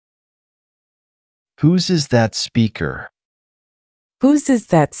Whose is that speaker? Whose is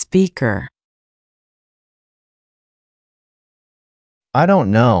that speaker? I don't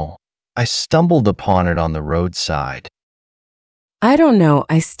know. I stumbled upon it on the roadside. I don't know,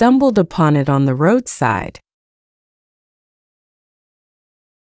 I stumbled upon it on the roadside.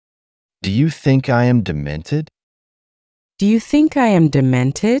 Do you think I am demented? Do you think I am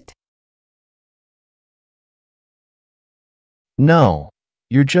demented? No,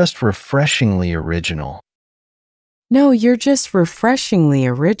 you're just refreshingly original. No, you're just refreshingly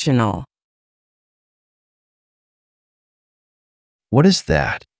original. What is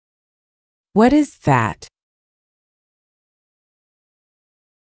that? What is that?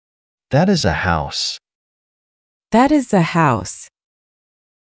 That is a house. That is a house.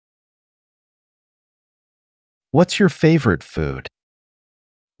 What's your favorite food?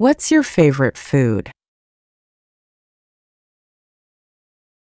 What's your favorite food?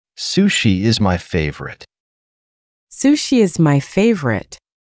 Sushi is my favorite. Sushi is my favorite.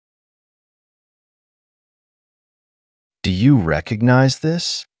 Do you recognize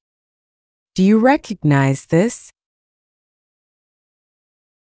this? Do you recognize this?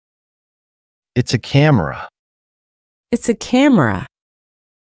 It's a camera. It's a camera.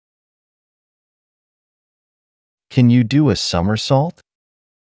 Can you do a somersault?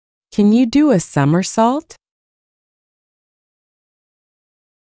 Can you do a somersault?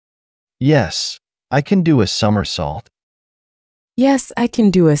 Yes, I can do a somersault. Yes, I can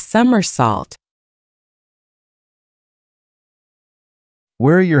do a somersault.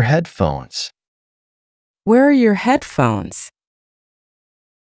 Where are your headphones? Where are your headphones?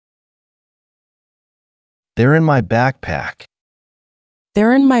 They're in my backpack.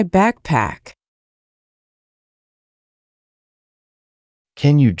 They're in my backpack.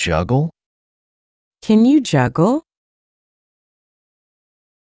 Can you juggle? Can you juggle?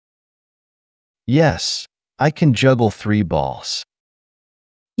 Yes, I can juggle 3 balls.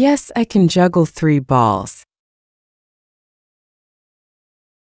 Yes, I can juggle 3 balls.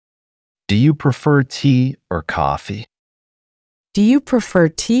 Do you prefer tea or coffee? Do you prefer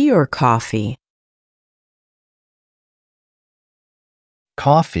tea or coffee?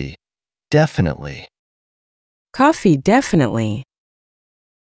 Coffee, definitely. Coffee, definitely.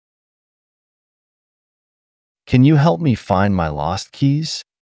 Can you help me find my lost keys?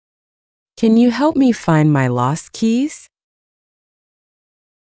 Can you help me find my lost keys?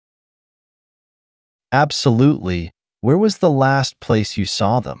 Absolutely. Where was the last place you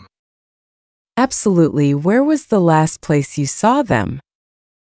saw them? Absolutely. Where was the last place you saw them?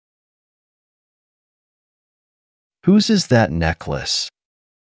 Whose is that necklace?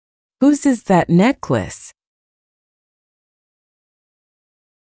 Whose is that necklace?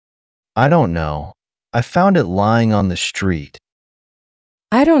 I don't know. I found it lying on the street.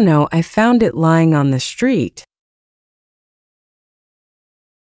 I don't know, I found it lying on the street.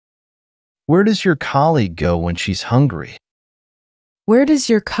 Where does your colleague go when she's hungry? Where does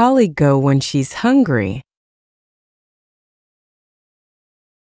your colleague go when she's hungry?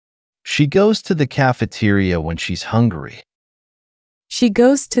 She goes to the cafeteria when she's hungry. She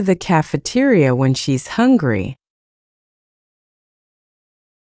goes to the cafeteria when she's hungry.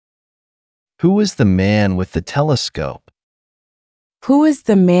 Who is the man with the telescope? Who is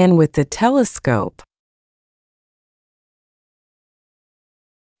the man with the telescope?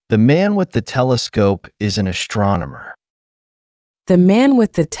 The man with the telescope is an astronomer. The man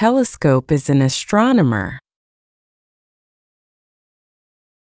with the telescope is an astronomer.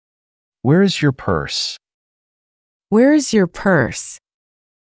 Where is your purse? Where is your purse?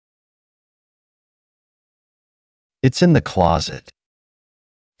 It's in the closet.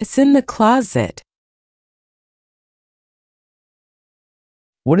 It's in the closet.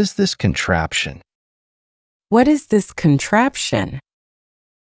 What is this contraption? What is this contraption?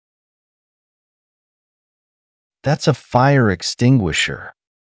 That's a fire extinguisher.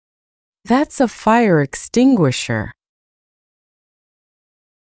 That's a fire extinguisher.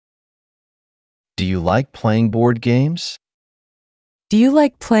 Do you like playing board games? Do you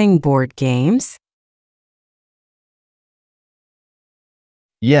like playing board games?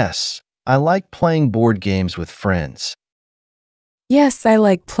 Yes, I like playing board games with friends. Yes, I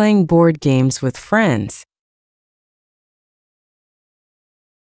like playing board games with friends.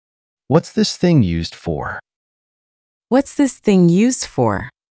 What's this thing used for? What's this thing used for?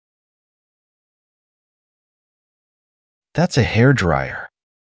 That's a hairdryer.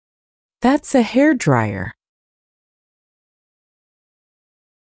 That's a hairdryer.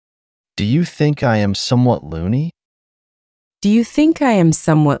 Do you think I am somewhat loony? Do you think I am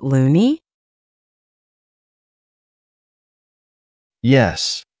somewhat loony?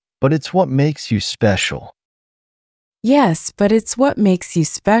 Yes, but it's what makes you special. Yes, but it's what makes you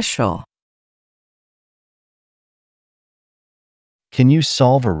special. Can you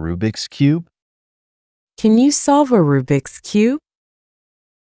solve a Rubik's Cube? Can you solve a Rubik's Cube?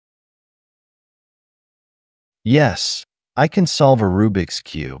 Yes, I can solve a Rubik's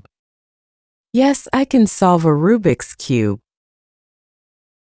Cube. Yes, I can solve a Rubik's Cube.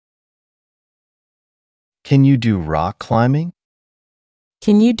 Can you do rock climbing?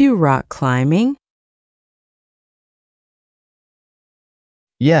 Can you do rock climbing?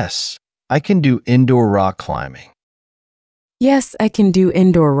 Yes, I can do indoor rock climbing. Yes, I can do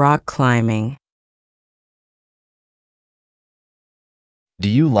indoor rock climbing. Do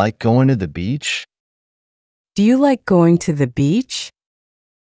you like going to the beach? Do you like going to the beach?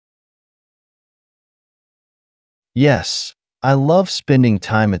 Yes, I love spending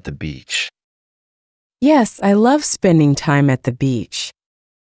time at the beach. Yes, I love spending time at the beach.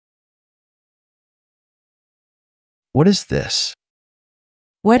 What is this?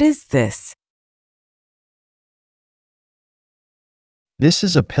 What is this? This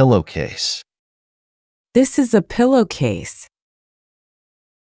is a pillowcase. This is a pillowcase.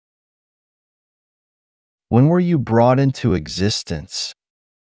 When were you brought into existence?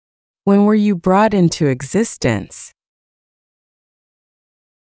 When were you brought into existence?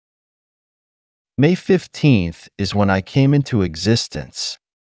 May 15th is when I came into existence.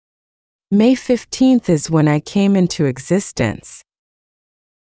 May 15th is when I came into existence.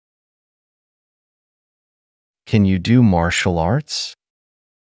 Can you do martial arts?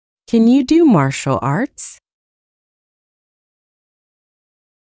 Can you do martial arts?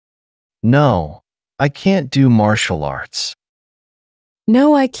 No, I can't do martial arts.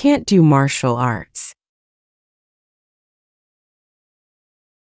 No, I can't do martial arts.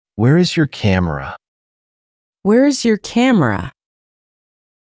 Where is your camera? Where is your camera?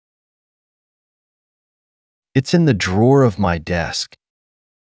 It's in the drawer of my desk.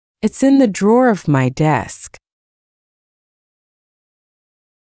 It's in the drawer of my desk.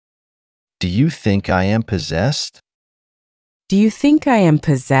 Do you think I am possessed? Do you think I am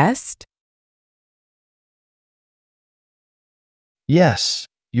possessed? Yes,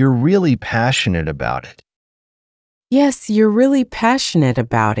 you're really passionate about it. Yes, you're really passionate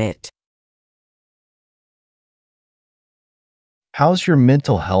about it. How's your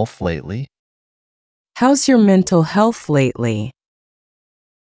mental health lately? How's your mental health lately?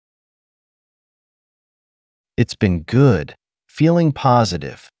 It's been good, feeling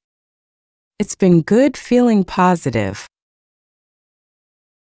positive. It's been good feeling positive.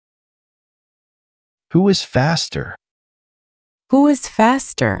 Who is faster? Who is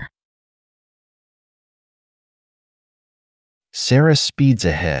faster? Sarah speeds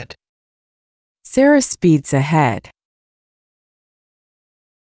ahead. Sarah speeds ahead.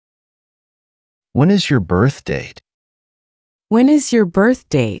 When is your birth date? When is your birth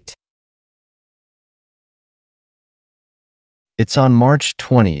date? It's on March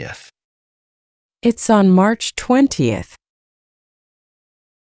 20th. It's on March 20th.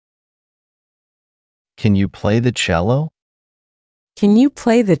 Can you play the cello? Can you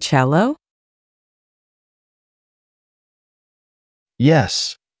play the cello?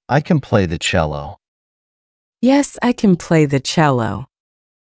 Yes, I can play the cello. Yes, I can play the cello.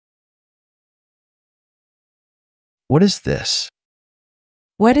 What is this?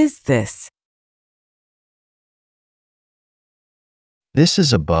 What is this? This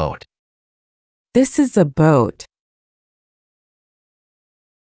is a boat. This is a boat.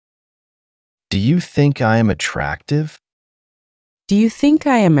 Do you think I am attractive? Do you think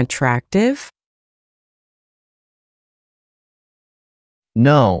I am attractive?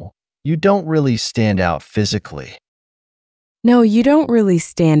 No, you don't really stand out physically. No, you don't really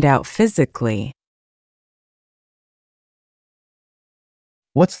stand out physically.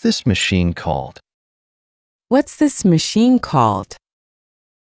 What's this machine called? What's this machine called?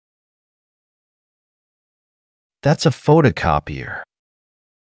 That's a photocopier.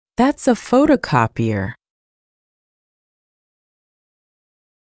 That's a photocopier.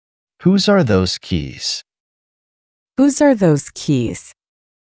 Whose are those keys? Whose are those keys?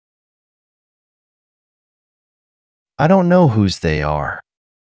 I don't know whose they are.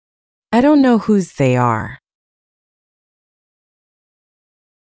 I don't know whose they are.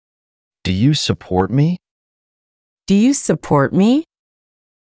 Do you support me? Do you support me?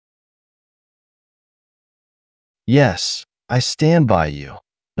 Yes, I stand by you,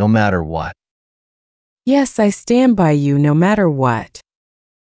 no matter what. Yes, I stand by you no matter what.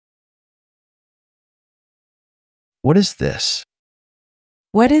 What is this?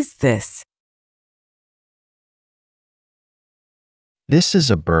 What is this? This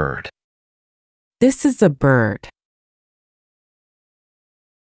is a bird. This is a bird.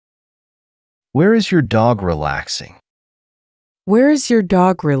 Where is your dog relaxing? Where is your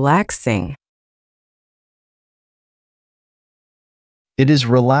dog relaxing? It is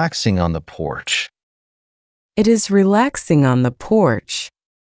relaxing on the porch. It is relaxing on the porch.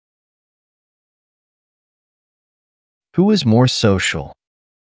 Who is more social?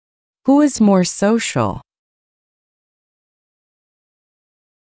 Who is more social?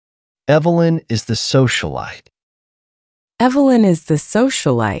 Evelyn is the socialite. Evelyn is the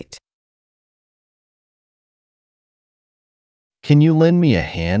socialite. Can you lend me a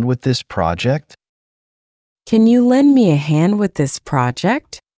hand with this project? Can you lend me a hand with this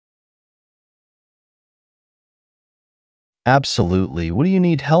project? Absolutely. What do you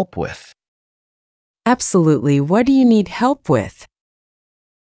need help with? Absolutely. What do you need help with?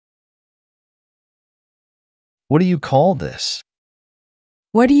 What do you call this?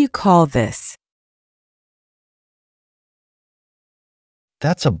 What do you call this?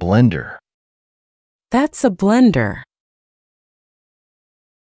 That's a blender. That's a blender.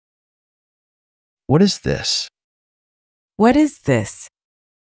 What is this? What is this?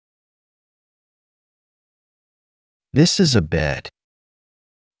 This is a bed.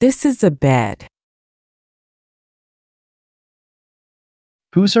 This is a bed.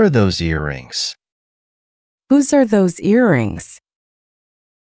 Whose are those earrings? Whose are those earrings?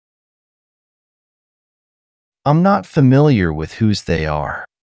 I'm not familiar with whose they are.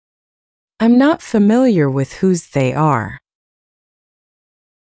 I'm not familiar with whose they are.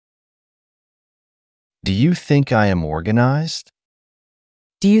 Do you think I am organized?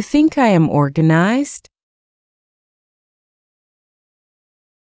 Do you think I am organized?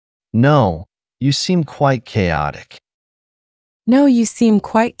 No, you seem quite chaotic. No, you seem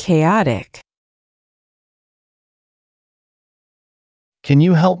quite chaotic. Can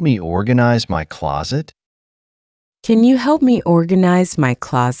you help me organize my closet? Can you help me organize my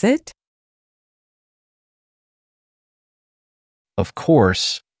closet? Of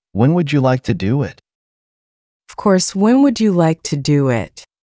course. When would you like to do it? Of course, when would you like to do it?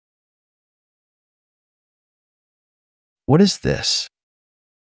 What is this?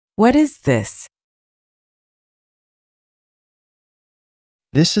 What is this?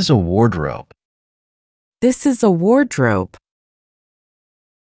 This is a wardrobe. This is a wardrobe.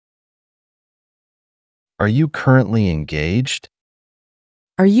 Are you currently engaged?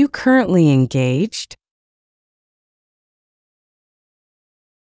 Are you currently engaged?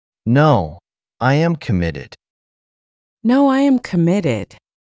 No, I am committed. No, I am committed.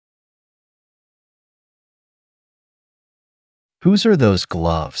 Whose are those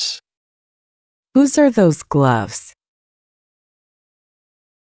gloves? Whose are those gloves?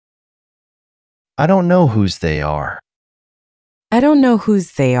 I don't know whose they are. I don't know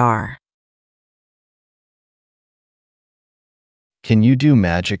whose they are. Can you do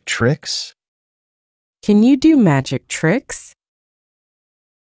magic tricks? Can you do magic tricks?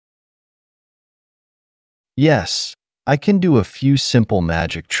 Yes, I can do a few simple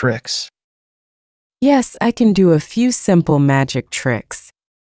magic tricks. Yes, I can do a few simple magic tricks.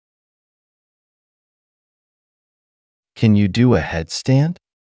 Can you do a headstand?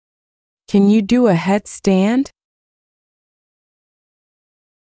 Can you do a headstand?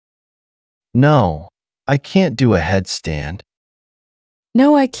 No, I can't do a headstand.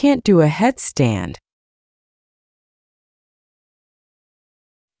 No, I can't do a headstand.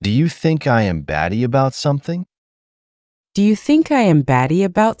 Do you think I am batty about something? Do you think I am batty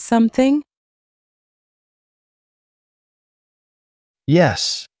about something?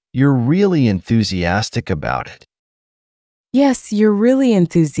 Yes, you're really enthusiastic about it. Yes, you're really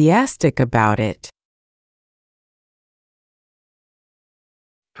enthusiastic about it.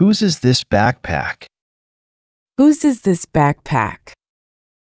 Whose is this backpack? Whose is this backpack?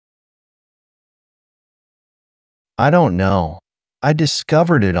 I don't know. I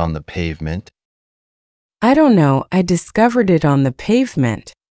discovered it on the pavement. I don't know, I discovered it on the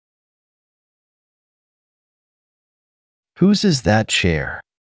pavement. Whose is that chair?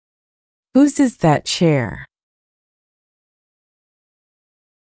 Whose is that chair?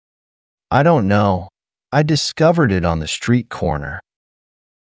 I don't know. I discovered it on the street corner.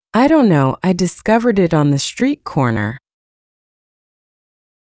 I don't know, I discovered it on the street corner.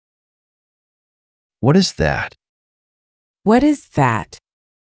 What is that? What is that?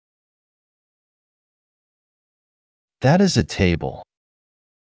 That is a table.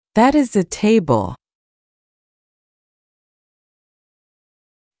 That is a table.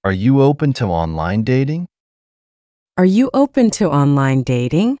 Are you open to online dating? Are you open to online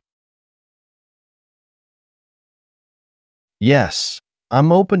dating? Yes,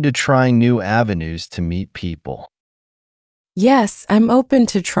 I'm open to trying new avenues to meet people. Yes, I'm open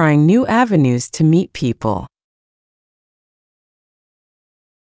to trying new avenues to meet people.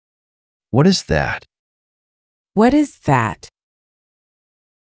 What is that? What is that?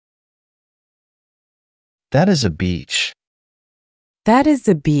 That is a beach. That is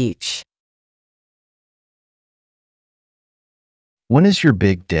a beach. When is your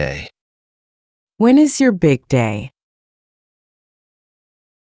big day? When is your big day?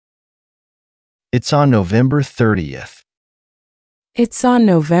 It's on November 30th. It's on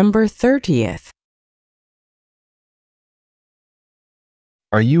November 30th.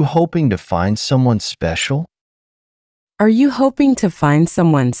 Are you hoping to find someone special? Are you hoping to find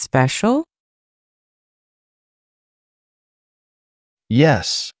someone special?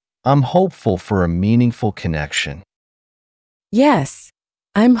 Yes, I'm hopeful for a meaningful connection. Yes,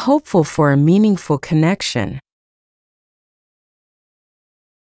 I'm hopeful for a meaningful connection.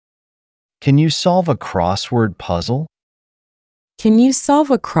 Can you solve a crossword puzzle? Can you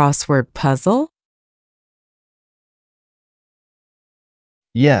solve a crossword puzzle?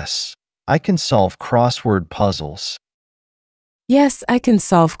 Yes, I can solve crossword puzzles. Yes, I can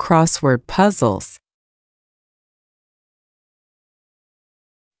solve crossword puzzles.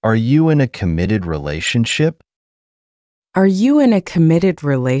 Are you in a committed relationship? Are you in a committed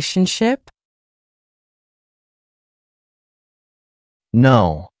relationship?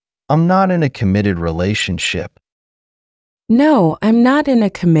 No, I'm not in a committed relationship. No, I'm not in a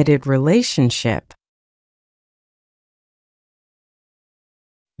committed relationship.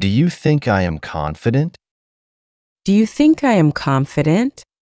 Do you think I am confident? Do you think I am confident?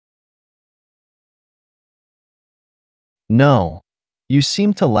 No, you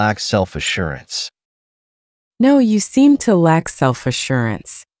seem to lack self-assurance. No, you seem to lack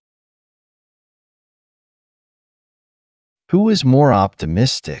self-assurance. Who is more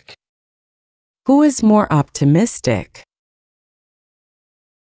optimistic? Who is more optimistic?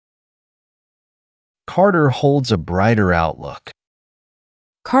 Carter holds a brighter outlook.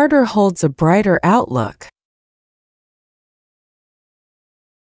 Carter holds a brighter outlook.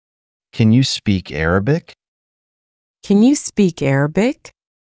 Can you speak Arabic? Can you speak Arabic?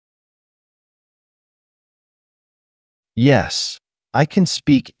 Yes, I can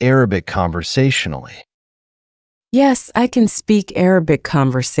speak Arabic conversationally. Yes, I can speak Arabic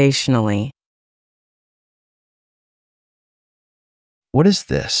conversationally. What is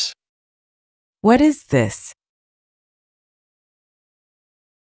this? What is this?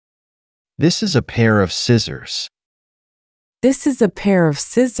 This is a pair of scissors. This is a pair of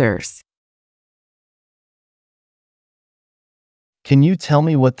scissors. Can you tell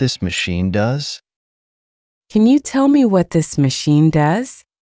me what this machine does? Can you tell me what this machine does?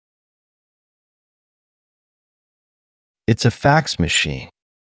 It's a fax machine.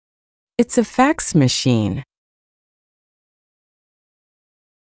 It's a fax machine.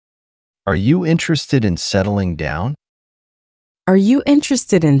 Are you interested in settling down? Are you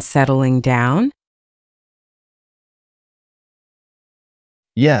interested in settling down?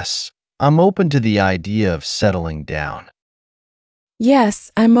 Yes, I'm open to the idea of settling down. Yes,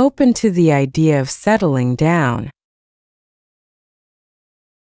 I'm open to the idea of settling down.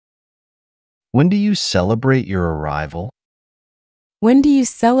 When do you celebrate your arrival? When do you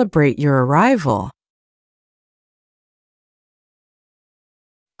celebrate your arrival?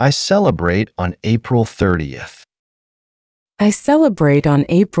 I celebrate on April 30th. I celebrate on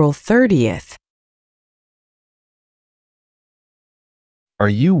April 30th. Are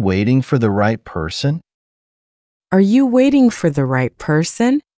you waiting for the right person? Are you waiting for the right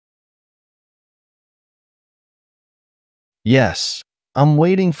person? Yes, I'm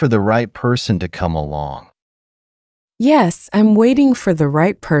waiting for the right person to come along. Yes, I'm waiting for the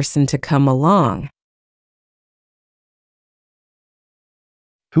right person to come along.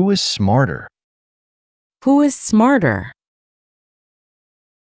 Who is smarter? Who is smarter?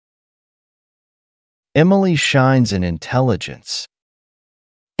 Emily shines in intelligence.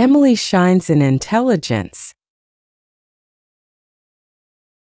 Emily shines in intelligence.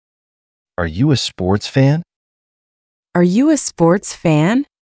 Are you a sports fan? Are you a sports fan?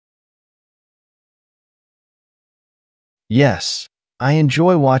 Yes, I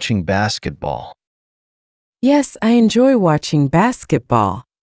enjoy watching basketball. Yes, I enjoy watching basketball.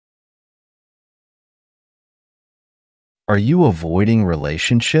 Are you avoiding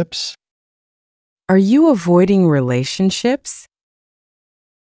relationships? Are you avoiding relationships?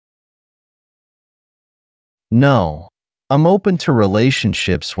 No, I'm open to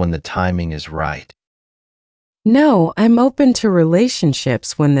relationships when the timing is right. No, I'm open to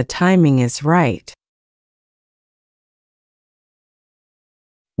relationships when the timing is right.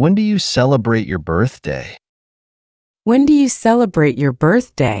 When do you celebrate your birthday? When do you celebrate your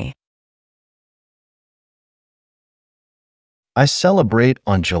birthday? I celebrate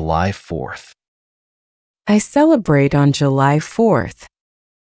on July 4th. I celebrate on July 4th.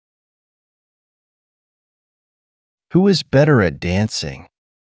 Who is better at dancing?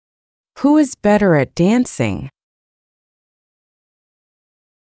 Who is better at dancing?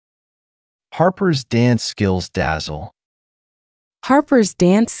 Harper's dance skills dazzle. Harper's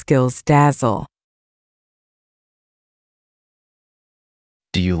dance skills dazzle.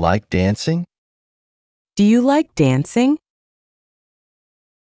 Do you like dancing? Do you like dancing?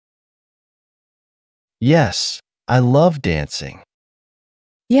 Yes, I love dancing.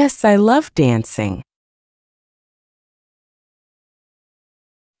 Yes, I love dancing.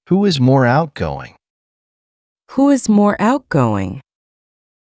 Who is more outgoing? Who is more outgoing?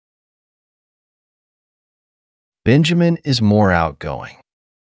 Benjamin is more outgoing.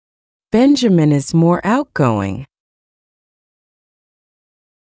 Benjamin is more outgoing.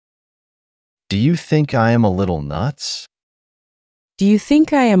 Do you think I am a little nuts? Do you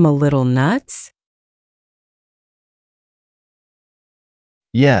think I am a little nuts?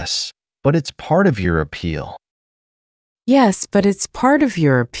 Yes, but it's part of your appeal. Yes, but it's part of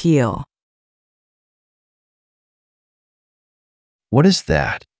your appeal. What is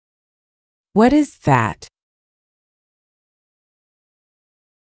that? What is that?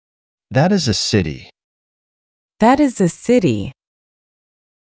 That is a city. That is a city.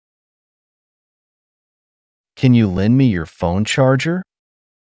 Can you lend me your phone charger?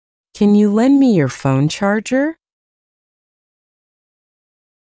 Can you lend me your phone charger?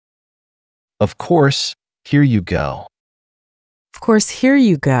 Of course, here you go. Of course, here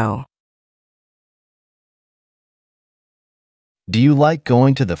you go. Do you like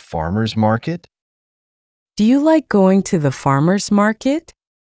going to the farmer's market? Do you like going to the farmer's market?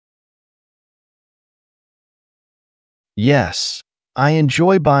 Yes, I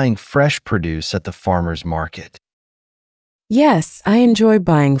enjoy buying fresh produce at the farmer's market. Yes, I enjoy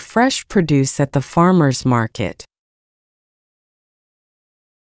buying fresh produce at the farmer's market.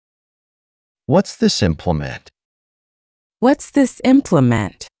 What's this implement? What's this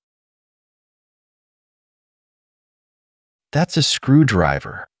implement? That's a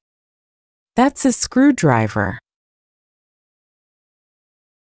screwdriver. That's a screwdriver.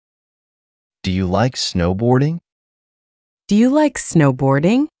 Do you like snowboarding? Do you like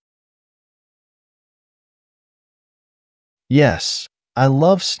snowboarding? Yes, I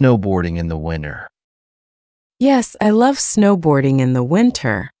love snowboarding in the winter. Yes, I love snowboarding in the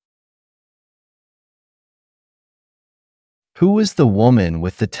winter. Who is the woman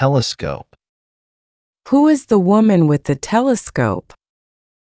with the telescope? Who is the woman with the telescope?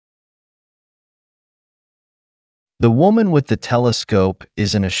 The woman with the telescope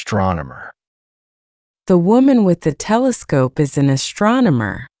is an astronomer. The woman with the telescope is an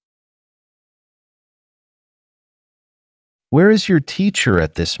astronomer. Where is your teacher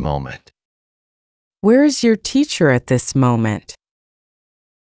at this moment? Where is your teacher at this moment?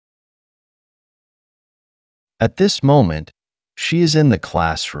 At this moment, she is in the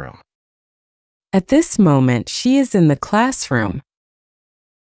classroom. At this moment, she is in the classroom.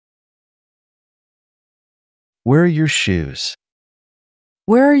 Where are your shoes?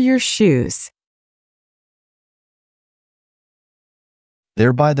 Where are your shoes?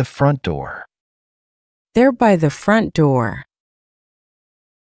 They're by the front door. They're by the front door.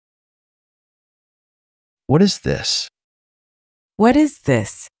 What is this? What is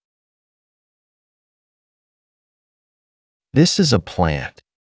this? This is a plant.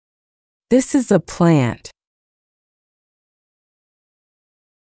 This is a plant.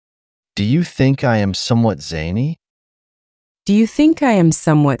 Do you think I am somewhat zany? Do you think I am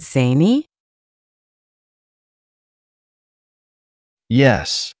somewhat zany?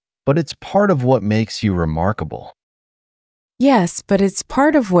 Yes, but it's part of what makes you remarkable. Yes, but it's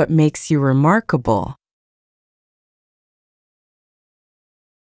part of what makes you remarkable.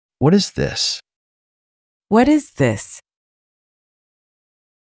 What is this? What is this?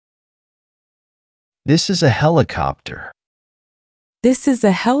 This is a helicopter. This is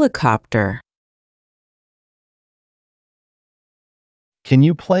a helicopter. Can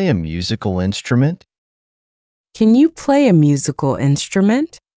you play a musical instrument? Can you play a musical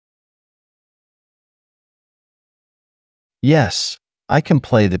instrument? Yes, I can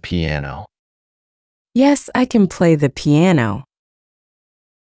play the piano. Yes, I can play the piano.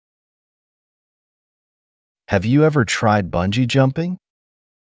 Have you ever tried bungee jumping?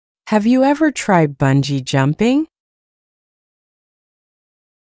 Have you ever tried bungee jumping?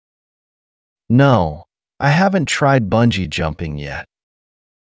 No, I haven't tried bungee jumping yet.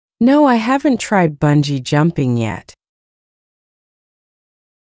 No, I haven't tried bungee jumping yet.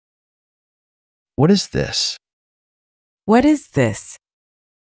 What is this? What is this?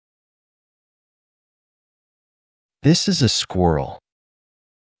 This is a squirrel.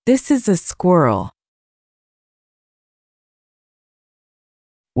 This is a squirrel.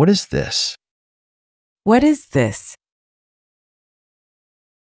 What is this? What is this?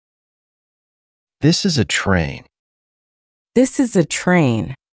 This is a train. This is a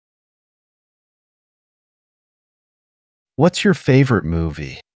train. What's your favorite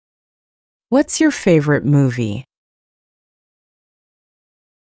movie? What's your favorite movie?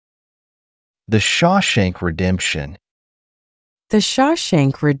 The Shawshank Redemption. The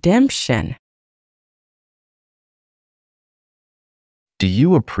Shawshank Redemption. Do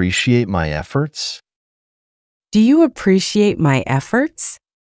you appreciate my efforts? Do you appreciate my efforts?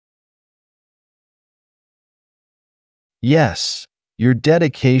 Yes, your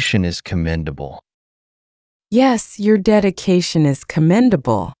dedication is commendable. Yes, your dedication is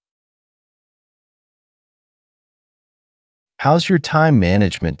commendable. How's your time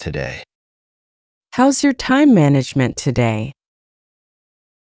management today? How's your time management today?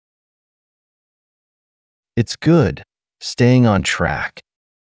 It's good, staying on track.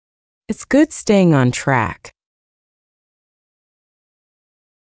 It's good staying on track.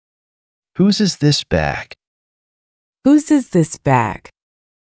 Whose is this bag? Whose is this bag?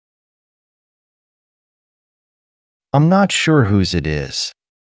 I'm not sure whose it is.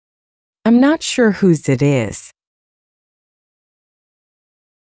 I'm not sure whose it is.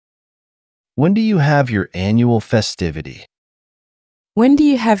 When do you have your annual festivity? When do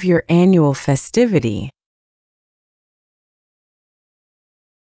you have your annual festivity?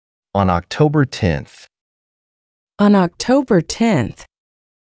 On October 10th. On October 10th.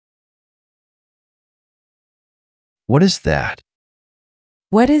 What is that?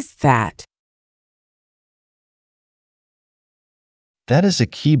 What is that? That is a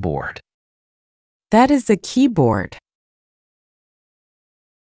keyboard. That is a keyboard.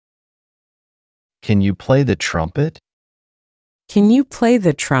 Can you play the trumpet? Can you play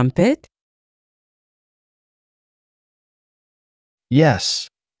the trumpet? Yes,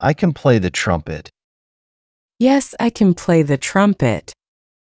 I can play the trumpet. Yes, I can play the trumpet.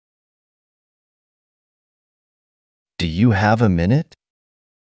 Do you have a minute?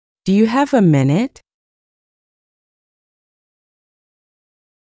 Do you have a minute?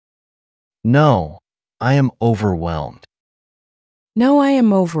 No, I am overwhelmed. No, I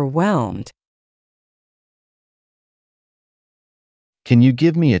am overwhelmed. Can you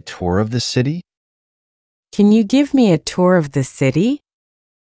give me a tour of the city? Can you give me a tour of the city?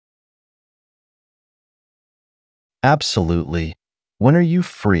 Absolutely. When are you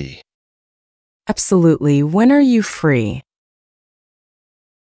free? Absolutely. When are you free?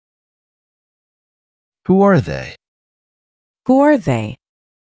 Who are they? Who are they?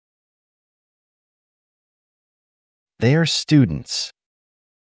 They are students.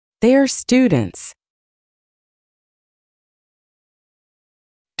 They are students.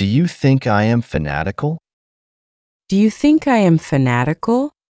 Do you think I am fanatical? Do you think I am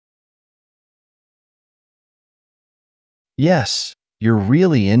fanatical? Yes, you're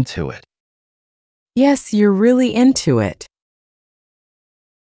really into it. Yes, you're really into it.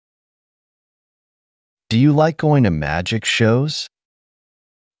 Do you like going to magic shows?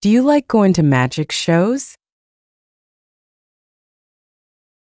 Do you like going to magic shows?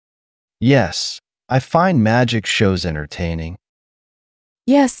 Yes, I find magic shows entertaining.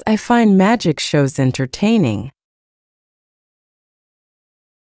 Yes, I find magic shows entertaining.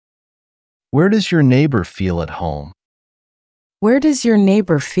 Where does your neighbor feel at home? Where does your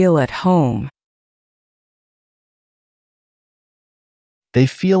neighbor feel at home? They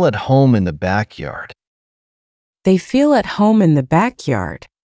feel at home in the backyard. They feel at home in the backyard.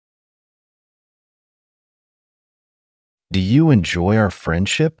 Do you enjoy our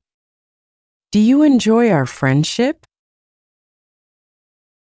friendship? Do you enjoy our friendship?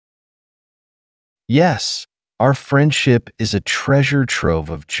 Yes, our friendship is a treasure trove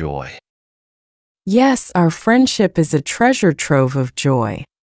of joy. Yes, our friendship is a treasure trove of joy.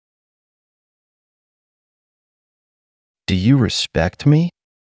 Do you respect me?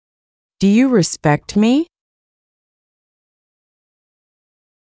 Do you respect me?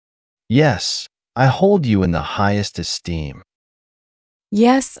 Yes, I hold you in the highest esteem.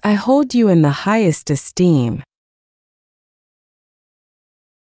 Yes, I hold you in the highest esteem.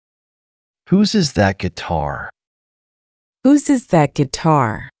 Whose is that guitar? Whose is that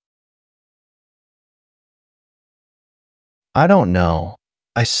guitar? I don't know.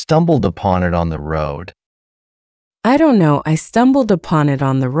 I stumbled upon it on the road. I don't know, I stumbled upon it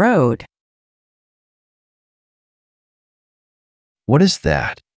on the road. What is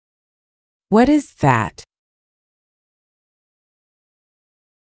that? What is that?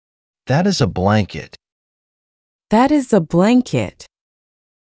 That is a blanket. That is a blanket.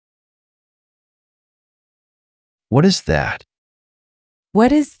 What is that?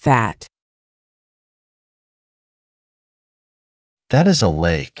 What is that? That is a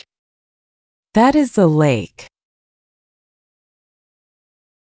lake. That is a lake.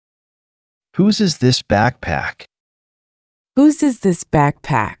 Whose is this backpack? Whose is this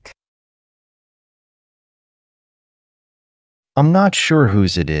backpack? I'm not sure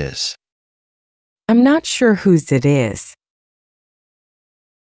whose it is. I'm not sure whose it is.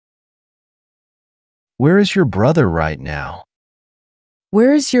 Where is your brother right now?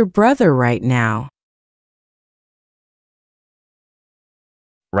 Where is your brother right now?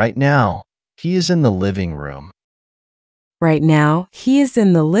 Right now, he is in the living room. Right now, he is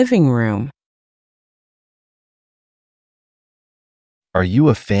in the living room. Are you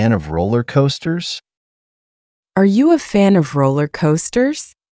a fan of roller coasters? Are you a fan of roller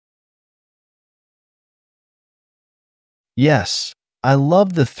coasters? Yes, I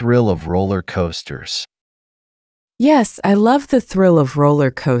love the thrill of roller coasters. Yes, I love the thrill of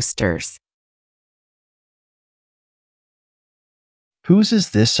roller coasters. Whose is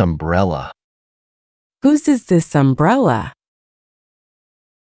this umbrella? Whose is this umbrella?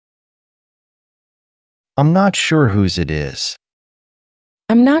 I'm not sure whose it is.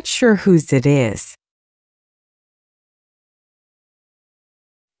 I'm not sure whose it is.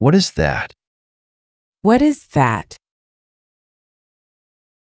 What is that? What is that?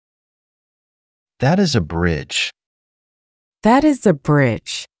 That is a bridge. That is a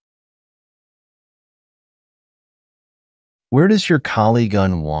bridge. Where does your colleague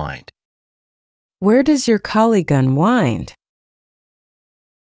unwind? Where does your colleague unwind?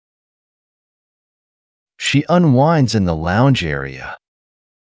 She unwinds in the lounge area.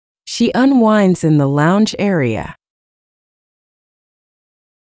 She unwinds in the lounge area.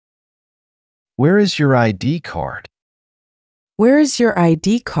 Where is your ID card? Where is your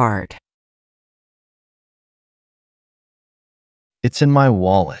ID card? It's in my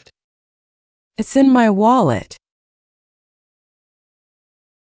wallet. It's in my wallet.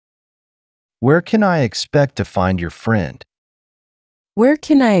 Where can I expect to find your friend? Where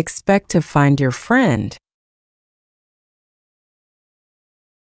can I expect to find your friend?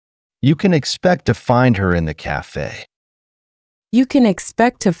 You can expect to find her in the cafe. You can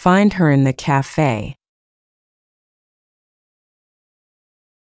expect to find her in the cafe.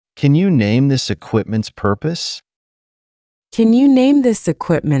 Can you name this equipment's purpose? Can you name this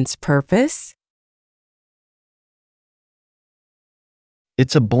equipment's purpose?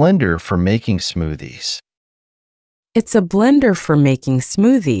 It's a blender for making smoothies. It's a blender for making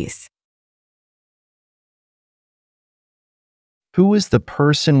smoothies. Who is the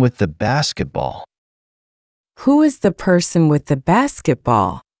person with the basketball? Who is the person with the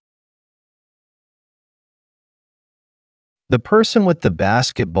basketball? The person with the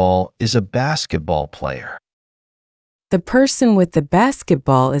basketball is a basketball player. The person with the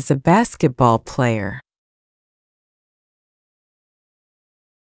basketball is a basketball player.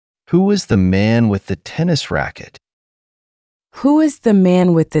 Who is the man with the tennis racket? Who is the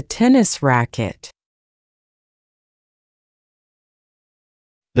man with the tennis racket?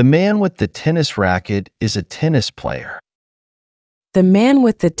 The man with the tennis racket is a tennis player. The man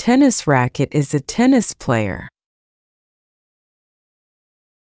with the tennis racket is a tennis player.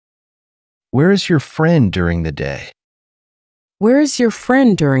 Where is your friend during the day? Where is your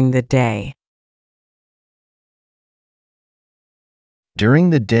friend during the day?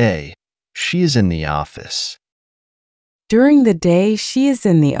 During the day, she is in the office. During the day, she is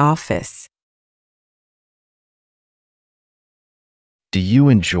in the office. Do you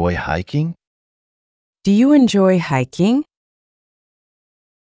enjoy hiking? Do you enjoy hiking?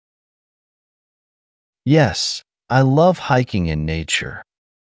 Yes, I love hiking in nature.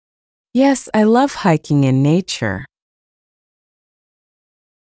 Yes, I love hiking in nature.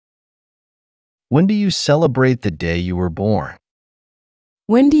 When do you celebrate the day you were born?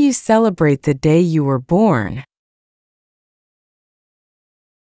 When do you celebrate the day you were born?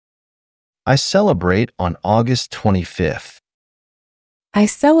 I celebrate on August 25th. I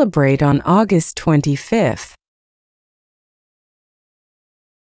celebrate on August 25th.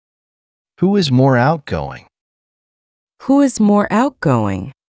 Who is more outgoing? Who is more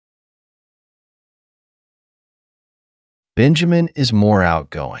outgoing? Benjamin is more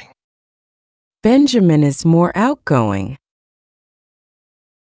outgoing. Benjamin is more outgoing.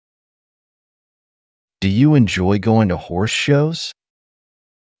 Do you enjoy going to horse shows?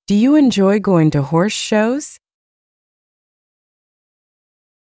 Do you enjoy going to horse shows?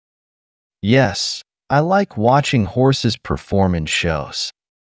 Yes, I like watching horses perform in shows.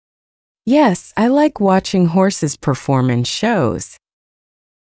 Yes, I like watching horses perform in shows.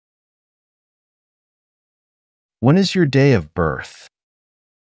 When is your day of birth?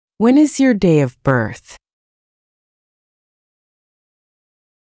 When is your day of birth?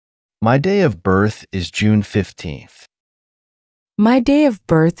 My day of birth is June 15th. My day of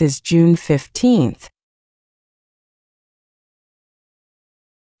birth is June 15th.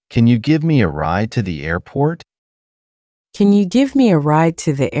 Can you give me a ride to the airport? Can you give me a ride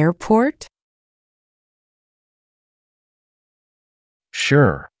to the airport?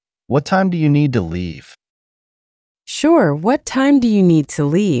 Sure. What time do you need to leave? Sure, what time do you need to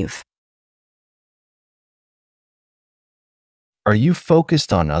leave? Are you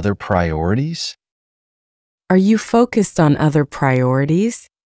focused on other priorities? Are you focused on other priorities?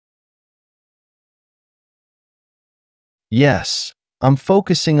 Yes, I'm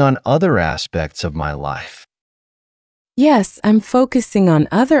focusing on other aspects of my life. Yes, I'm focusing on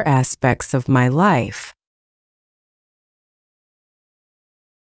other aspects of my life.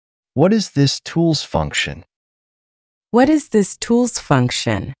 What is this tool's function? What is this tool's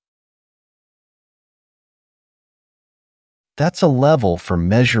function? That's a level for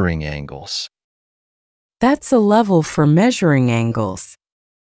measuring angles. That's a level for measuring angles.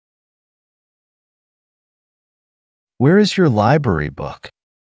 Where is your library book?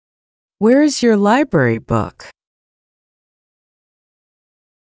 Where is your library book?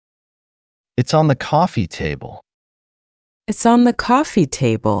 It's on the coffee table. It's on the coffee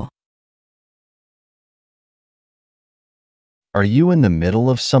table. Are you in the middle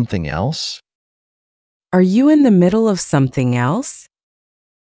of something else? Are you in the middle of something else?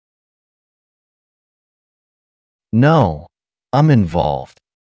 No, I'm involved.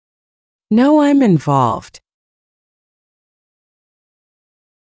 No, I'm involved.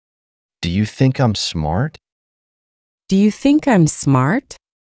 Do you think I'm smart? Do you think I'm smart?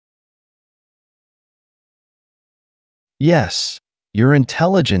 Yes, your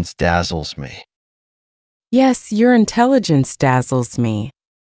intelligence dazzles me. Yes, your intelligence dazzles me.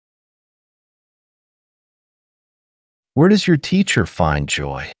 Where does your teacher find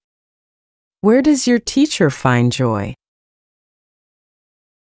joy? Where does your teacher find joy?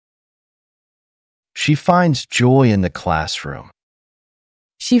 She finds joy in the classroom.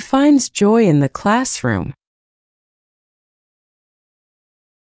 She finds joy in the classroom.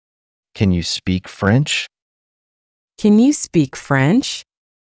 Can you speak French? Can you speak French?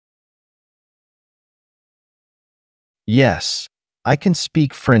 Yes, I can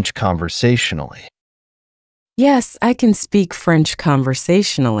speak French conversationally. Yes, I can speak French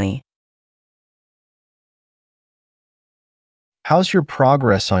conversationally. How's your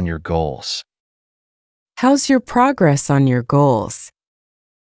progress on your goals? How's your progress on your goals?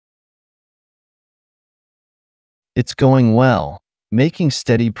 It's going well, making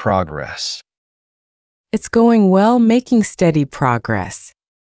steady progress. It's going well, making steady progress.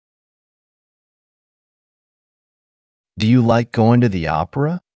 Do you like going to the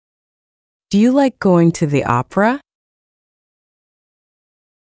opera? Do you like going to the opera?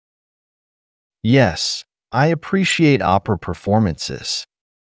 Yes, I appreciate opera performances.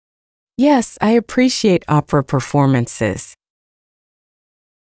 Yes, I appreciate opera performances.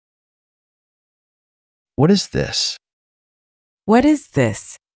 What is this? What is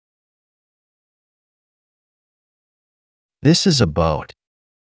this? This is a boat.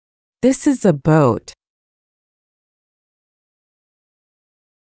 This is a boat.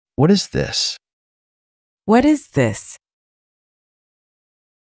 What is this? What is this?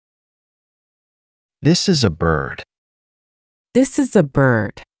 This is a bird. This is a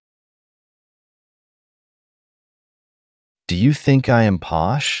bird. Do you think I am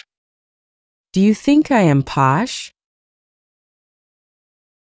posh? Do you think I am posh?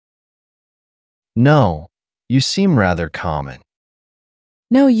 No, you seem rather common.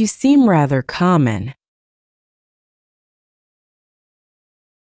 No, you seem rather common.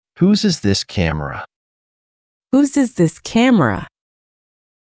 Whose is this camera? Whose is this camera?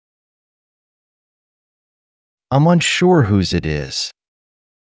 I'm unsure whose it is.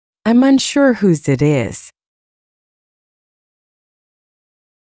 I'm unsure whose it is.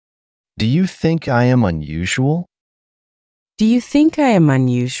 Do you think I am unusual? Do you think I am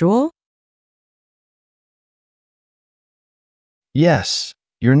unusual? Yes,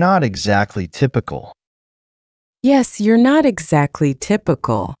 you're not exactly typical. Yes, you're not exactly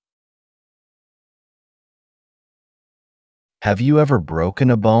typical. Have you ever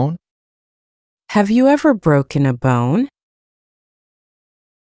broken a bone? Have you ever broken a bone?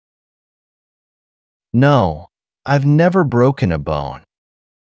 No, I've never broken a bone.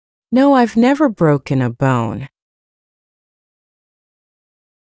 No, I've never broken a bone.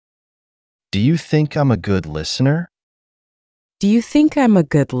 Do you think I'm a good listener? Do you think I'm a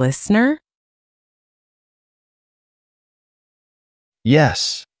good listener?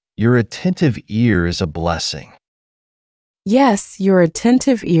 Yes, your attentive ear is a blessing. Yes, your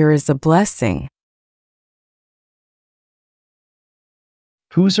attentive ear is a blessing.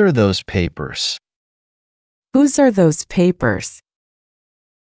 Whose are those papers? Whose are those papers?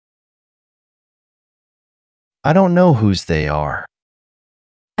 I don't know whose they are.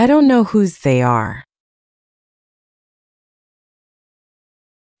 I don't know whose they are.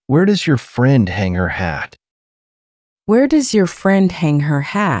 Where does your friend hang her hat? Where does your friend hang her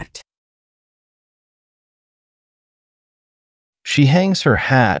hat? She hangs her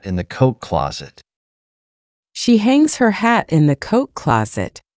hat in the coat closet. She hangs her hat in the coat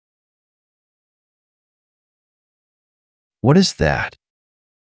closet. What is that?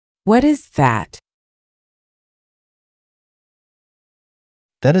 What is that?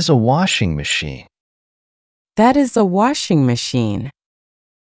 That is a washing machine. That is a washing machine.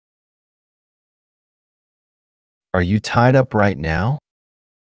 Are you tied up right now?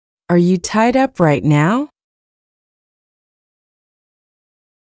 Are you tied up right now?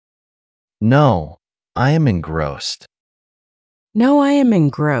 No, I am engrossed. No, I am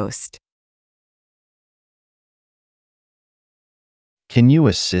engrossed. Can you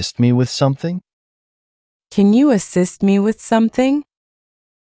assist me with something? Can you assist me with something?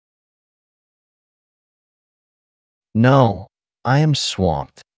 No, I am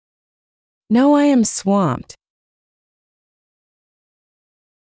swamped. No, I am swamped.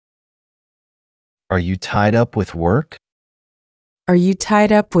 Are you tied up with work? Are you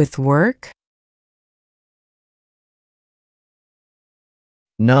tied up with work?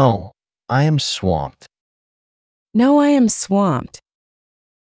 No, I am swamped. No, I am swamped.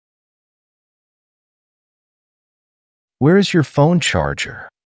 Where is your phone charger?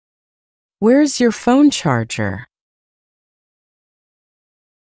 Where's your phone charger?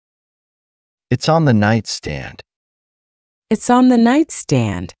 It's on the nightstand. It's on the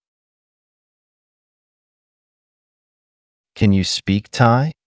nightstand. Can you speak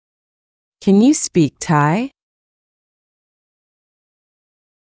Thai? Can you speak Thai?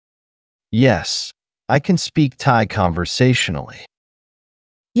 Yes, I can speak Thai conversationally.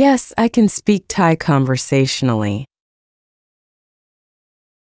 Yes, I can speak Thai conversationally.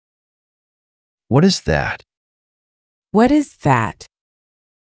 What is that? What is that?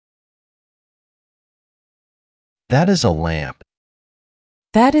 That is a lamp.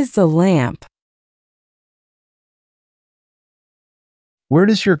 That is a lamp. Where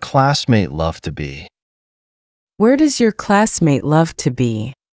does your classmate love to be? Where does your classmate love to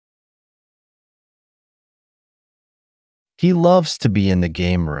be? He loves to be in the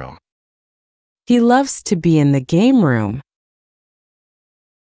game room. He loves to be in the game room.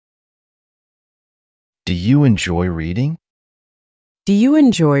 Do you enjoy reading? Do you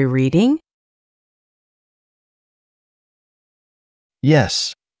enjoy reading?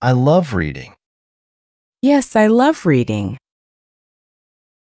 Yes, I love reading. Yes, I love reading.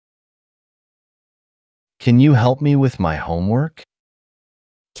 Can you help me with my homework?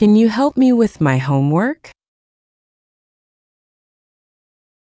 Can you help me with my homework?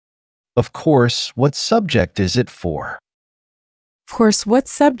 Of course, what subject is it for? Of course, what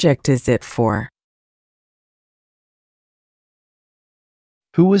subject is it for?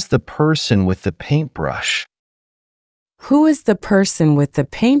 Who is the person with the paintbrush? Who is the person with the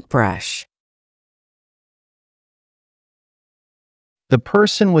paintbrush? The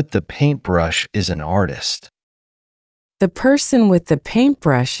person with the paintbrush is an artist. The person with the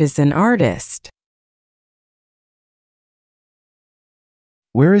paintbrush is an artist.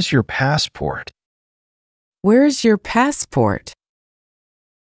 Where is your passport? Where is your passport?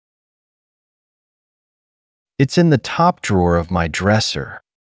 It's in the top drawer of my dresser.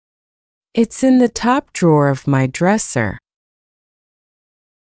 It's in the top drawer of my dresser.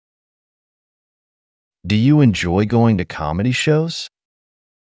 Do you enjoy going to comedy shows?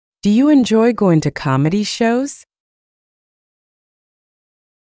 Do you enjoy going to comedy shows?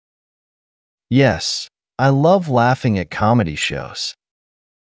 Yes, I love laughing at comedy shows.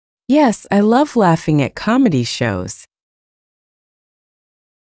 Yes, I love laughing at comedy shows.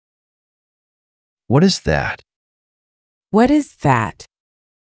 What is that? What is that?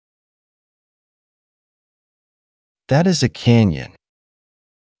 That is a canyon.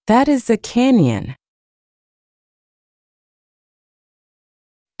 That is a canyon.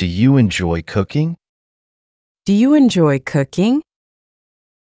 Do you enjoy cooking? Do you enjoy cooking?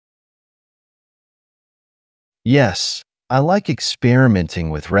 Yes, I like experimenting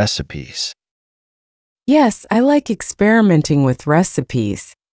with recipes. Yes, I like experimenting with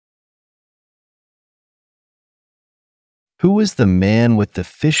recipes. Who is the man with the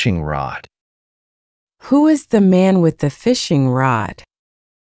fishing rod? Who is the man with the fishing rod?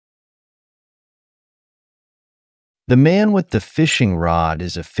 The man with the fishing rod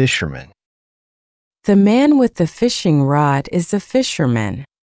is a fisherman. The man with the fishing rod is a fisherman.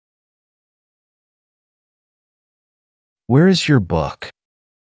 Where is your book?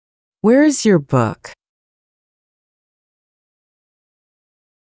 Where is your book?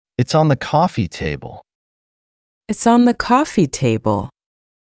 It's on the coffee table. It's on the coffee table.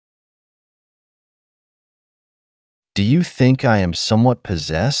 Do you think I am somewhat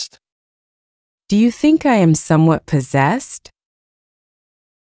possessed? Do you think I am somewhat possessed?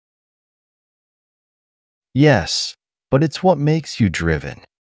 Yes, but it's what makes you driven.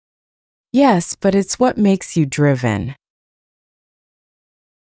 Yes, but it's what makes you driven.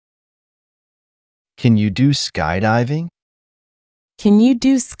 Can you do skydiving? Can you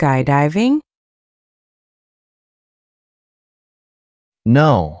do skydiving?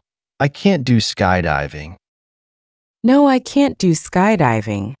 No, I can't do skydiving. No, I can't do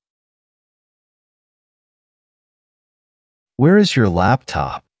skydiving. Where is your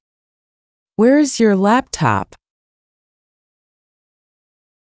laptop? Where is your laptop?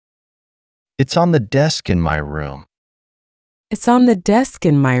 It's on the desk in my room. It's on the desk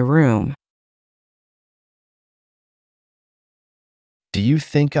in my room. Do you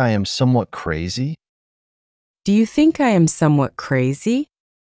think I am somewhat crazy? Do you think I am somewhat crazy?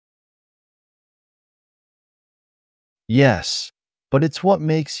 Yes, but it's what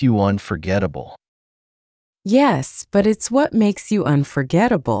makes you unforgettable. Yes, but it's what makes you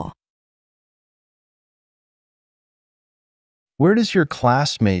unforgettable. Where does your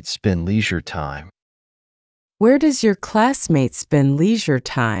classmate spend leisure time? Where does your classmate spend leisure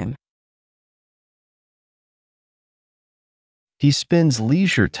time? He spends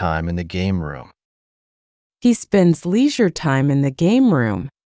leisure time in the game room. He spends leisure time in the game room.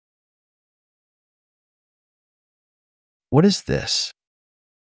 What is this?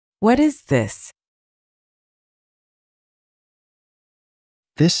 What is this?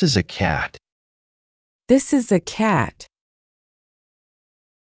 This is a cat. This is a cat.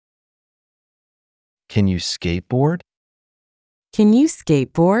 Can you skateboard? Can you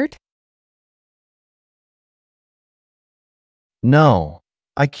skateboard? No,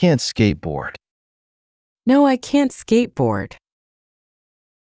 I can't skateboard. No, I can't skateboard.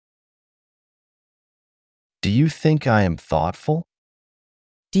 Do you think I am thoughtful?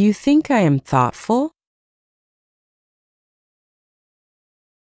 Do you think I am thoughtful?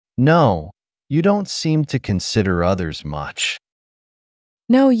 No, you don't seem to consider others much.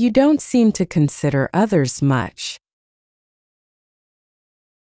 No, you don't seem to consider others much.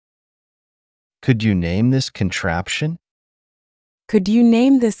 Could you name this contraption? Could you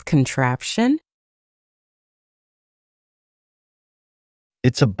name this contraption?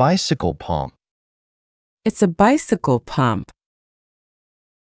 It's a bicycle pump. It's a bicycle pump.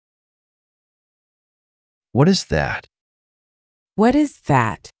 What is that? What is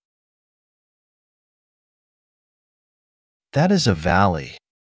that? That is a valley.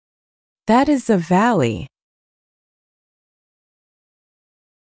 That is a valley.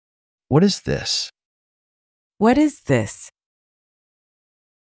 What is this? What is this?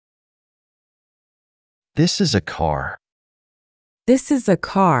 This is a car. This is a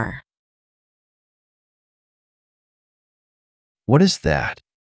car. What is that?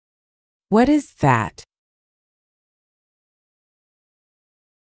 What is that?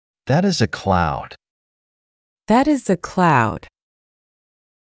 That is a cloud. That is a cloud.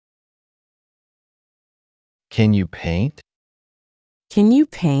 Can you paint? Can you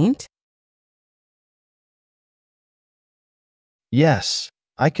paint? Yes,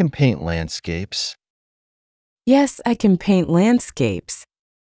 I can paint landscapes. Yes, I can paint landscapes.